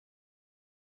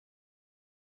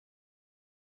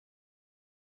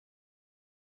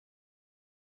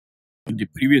In the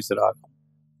previous ragam,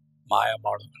 Maya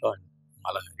Madhavgala and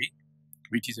Malahari,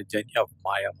 which is a journey of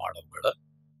Maya Madhavgala,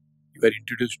 you are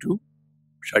introduced to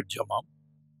Shadjamam,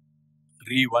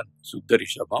 Re1 Suddha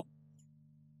Rishabam,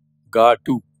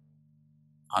 Ga2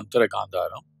 Anthara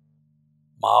Gandharam,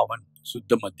 Ma1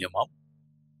 Suddha Madhyamam,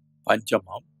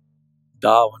 Panchamam,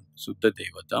 Da1 Suddha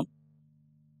Dhaivatham,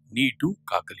 Ni2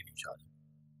 Kakali Nishadham.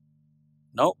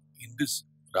 Now, in this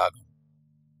ragam,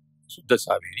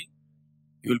 Sudhasaveri,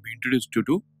 you will be introduced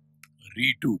to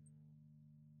Re2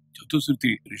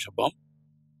 Chathusruthi Rishabam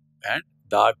and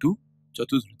Da2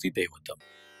 Chathusruthi Dhaivatham.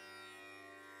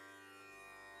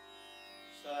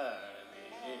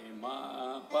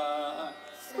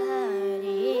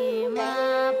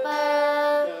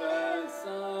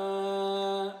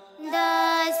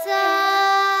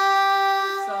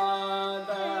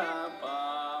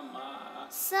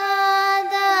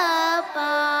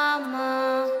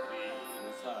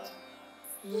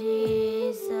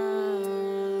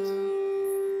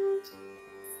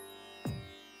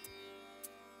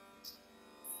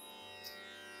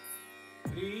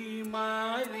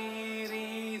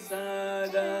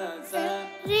 Dasa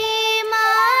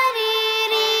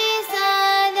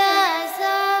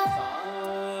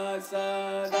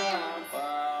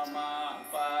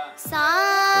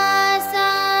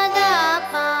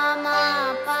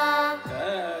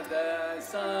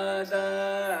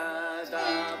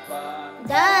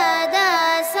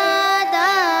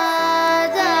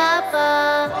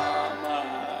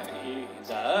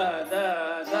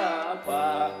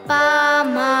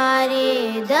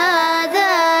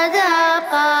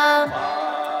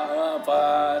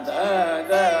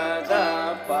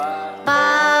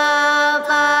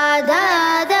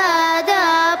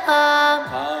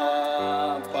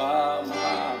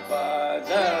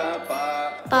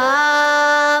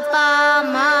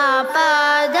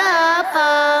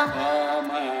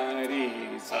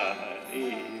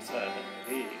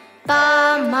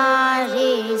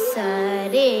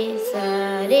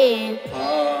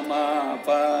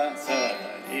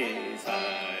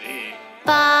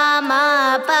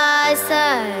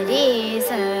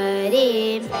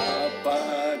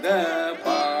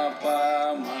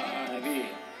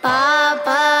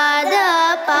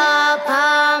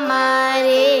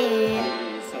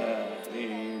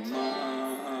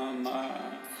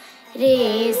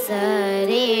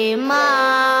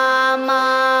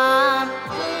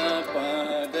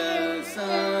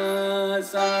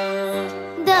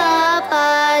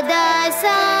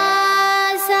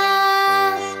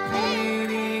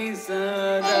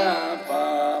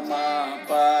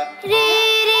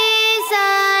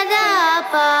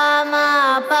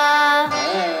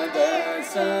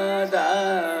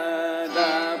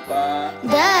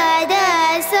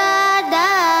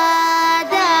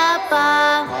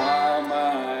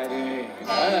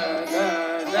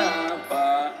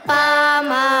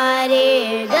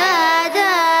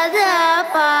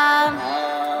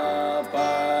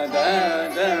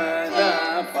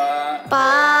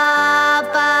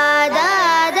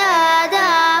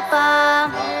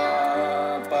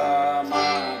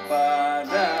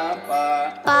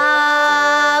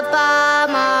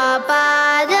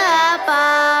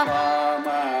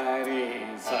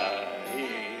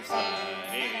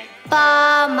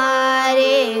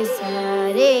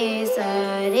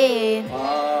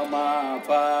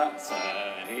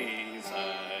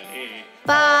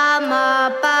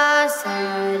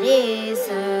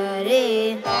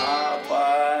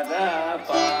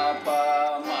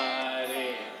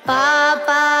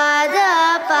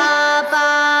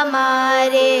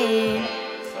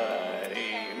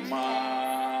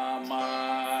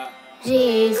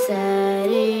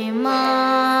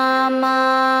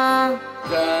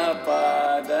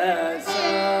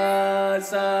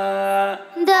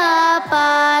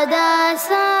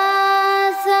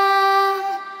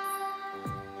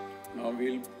Now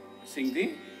we will sing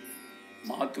the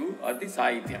Matu or the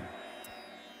Sahityam.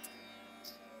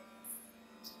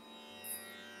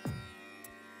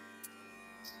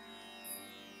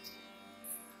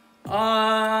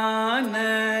 Analekara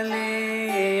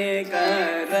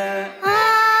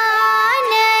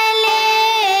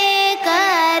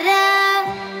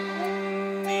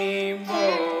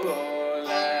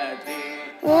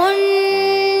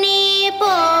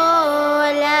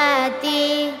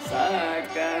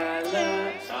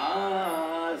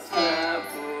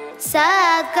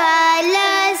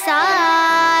Sakala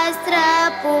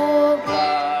Shastrapu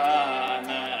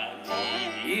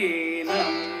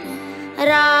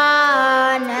Ranadinam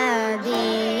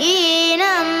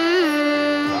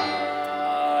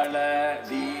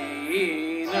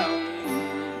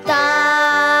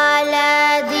Taladinam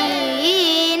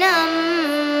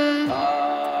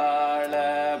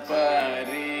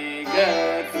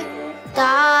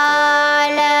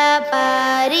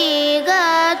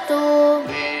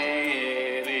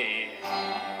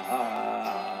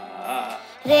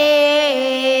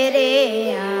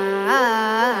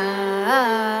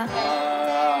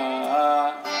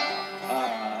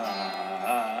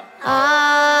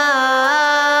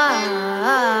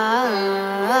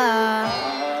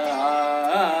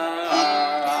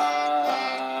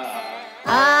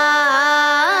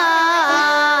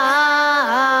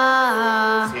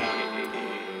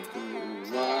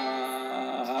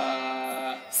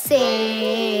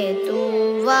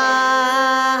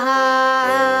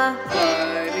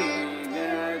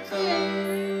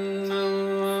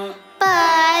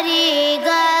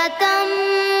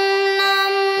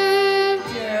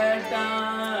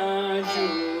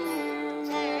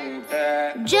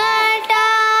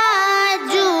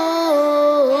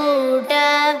ಜಟಾಜೂಟ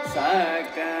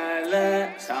ಸಕಲ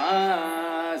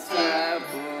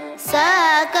ಶಾಸ್ತ್ರಪು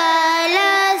ಸಕಲ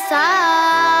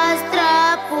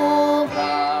ಶಾಸ್ತ್ರಪು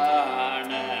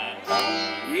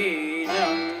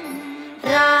ಪ್ರಾಣದೀನಂ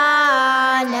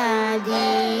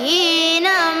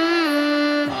ಪ್ರಾಣದೀನಂ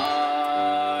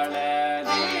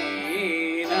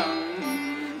ತಾಳದೀನಂ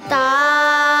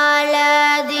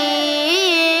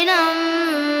ತಾಳದೀನಂ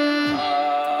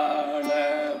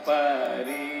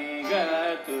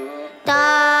ತಾಳ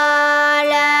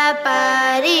ತಾಳ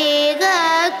ಪರಿಗತು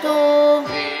ಪರಿಗತು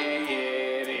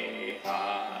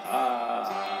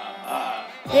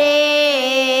ರೇ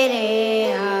ರೇ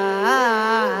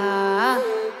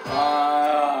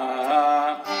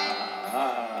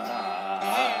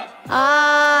ಆ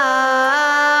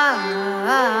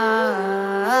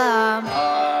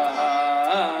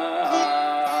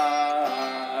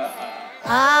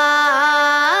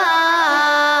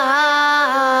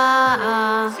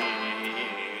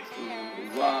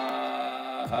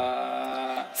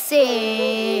ಸೇ